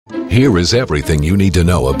Here is everything you need to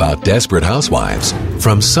know about Desperate Housewives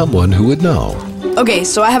from someone who would know. Okay,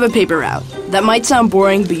 so I have a paper route. That might sound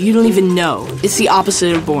boring, but you don't even know. It's the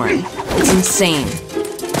opposite of boring. It's insane.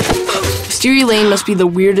 Wisteria Lane must be the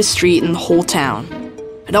weirdest street in the whole town.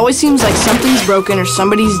 It always seems like something's broken or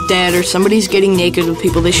somebody's dead or somebody's getting naked with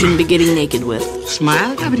people they shouldn't be getting naked with.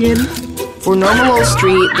 Smile, Gabriel. For a normal old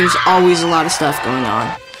street, there's always a lot of stuff going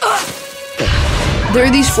on. There are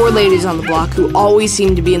these 4 ladies on the block who always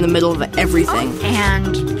seem to be in the middle of everything.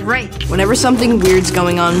 And break. Whenever something weird's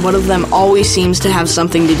going on, one of them always seemes to have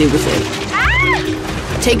something to do with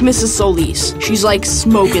it. Take Mrs. Solis. She's like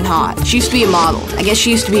smoking hot. She used to be a model. I guess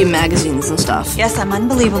she used to be in magazines and stuff. Yes, I'm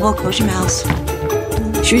unbelievable. Close your mouths.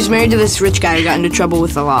 She was married to this rich guy who got into trouble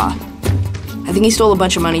with the law. I think he stole a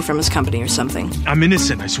bunch of money from his company or something. I'm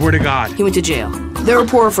innocent, I swear to God. He went to jail. They were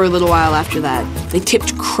poor for a little while after that. They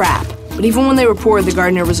tipped crap. But even when they were poor, the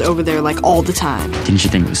gardener was over there like all the time. Didn't you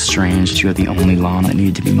think it was strange that you had the only lawn that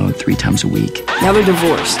needed to be mowed 3 times a week? Now they're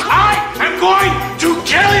divorced. I am going to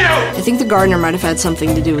kill you! I think the gardener might have had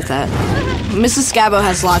something to do with that. Mrs. Scabo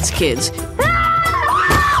has lots of kids.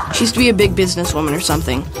 She used to be a big businesswoman or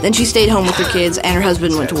something. Then she stayed home with her kids and her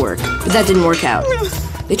husband went to work. But that didn't work out.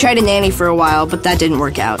 They tried a nanny for a while, but that didn't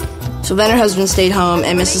work out. So then her husband stayed home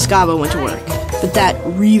and Mrs. Scabo went to work. But that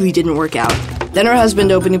really didn't work out. Then her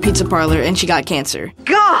husband opened a pizza parlor and she got cancer.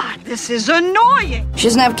 God, this is annoying. She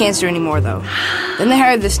doesn't have cancer anymore, though. Then they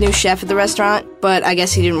hired this new chef at the restaurant, but I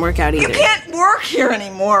guess he didn't work out either. You can't work here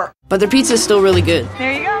anymore. But their pizza's still really good.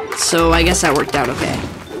 There you go. So I guess that worked out okay.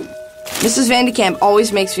 Mrs. Vandekamp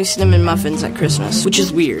always makes me cinnamon muffins at Christmas, which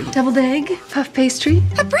is weird, Deviled egg, puff pastry.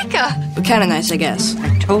 Paprika. but kind of nice, I guess.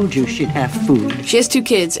 I told you she'd have food. She has 2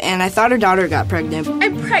 kids, and I thought her daughter got pregnant.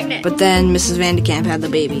 I'm pregnant. But then Mrs. Vandekamp had the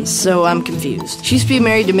babies, so I'm confused. She used to be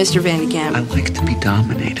married to Mr. Vandekamp, I like to be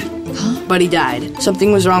dominated. but he died.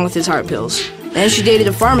 Something was wrong with his heart pills. Then she dated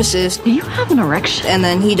a pharmacist, Do you have an erection? and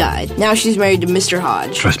then he died. Now she's married to Mr.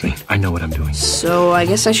 Hodge. Trust me, I know what I'm doing. So I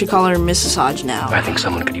guess I should call her Mrs. Hodge now. I think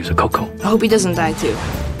someone could use a cocoa. I hope he doesn't die too.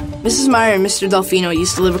 Mrs. Meyer and Mr. Delfino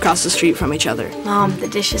used to live across the street from each other. Mom, the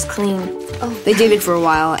dish is clean. They dated for a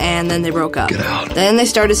while, and then they broke up. Get out. Then they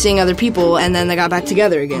started seeing other people, and then they got back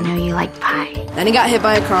together I again. know you like pie. Then he got hit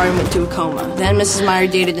by a car and went to a coma. Then Mrs. Meyer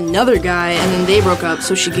dated another guy, and then they broke up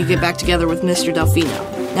so she could get back together with Mr. Delfino.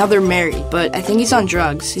 Now they're married, but I think he's on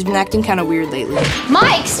drugs. He's been acting kind of weird lately.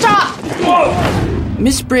 Mike, stop!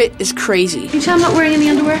 Miss Britt is crazy. You tell I'm not wearing any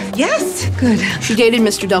underwear? Yes. Good. She dated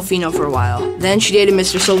Mr. Delfino for a while. Then she dated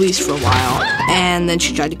Mr. Solis for a while. And then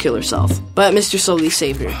she tried to kill herself. But Mr. Solis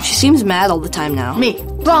saved her. She seems mad all the time now. Me.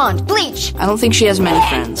 Blonde, bleach. I don't think she has many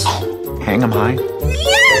friends. Hang 'em high.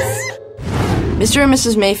 Yes. Mr. and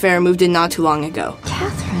Mrs. Mayfair moved in not too long ago.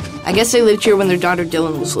 Catherine. I guess they lived here when their daughter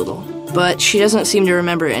Dylan was little. But she doesn't seem to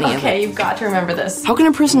remember any of it. Okay, you've got to remember this. How can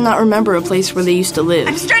a person not remember a place where they used to live?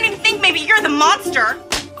 I'm starting to think maybe you're the monster.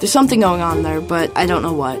 There's something going on there, but I don't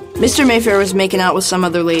know what. Mr. Mayfair was making out with some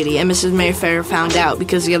other lady, and Mrs. Mayfair found out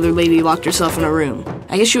because the other lady locked herself in a room.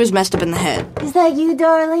 I guess she was messed up in the head. Is that you,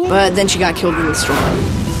 darling? But then she got killed in the storm.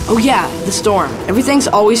 Oh yeah, the storm. Everything's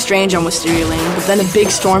always strange on Wisteria Lane, but then a big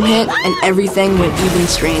storm hit, and everything went even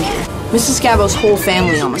stranger. Mrs. Scabo's whole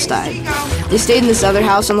family almost died. They stayed in this other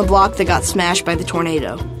house on the block that got smashed by the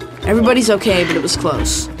tornado. Everybody's okay, but it was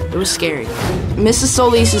close. It was scary. Mrs.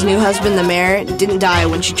 Solis' new husband, the mayor, didn't die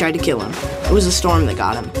when she tried to kill him. It was a storm that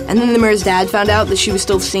got him. And then the mayor's dad found out that she was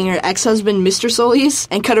still seeing her ex-husband, Mr. Solis,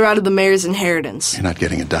 and cut her out of the mayor's inheritance. You're not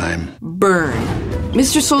getting a dime. Burn.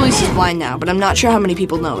 Mr. Solis is blind now, but I'm not sure how many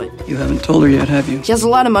people know it. You haven't told her yet, have you? He has a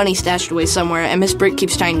lot of money stashed away somewhere, and Miss Britt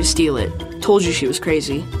keeps trying to steal it. Told you she was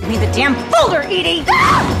crazy. Give me the damn folder, Edie.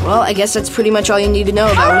 Well, I guess that's pretty much all you need to know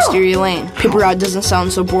about Wisteria Lane. Paper Route doesn't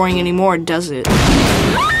sound so boring anymore, does it?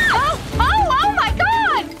 Oh my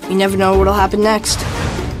God. You never know what'll happen next.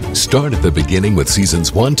 Start at the beginning with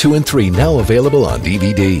seasons 1, 2, and 3 now available on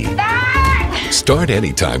DVD. Start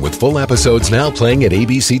anytime with full episodes now playing at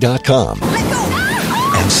abc.com.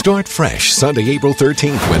 And start fresh Sunday, April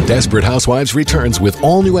 13th when Desperate Housewives returns with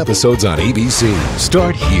all new episodes on ABC.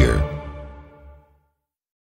 Start here.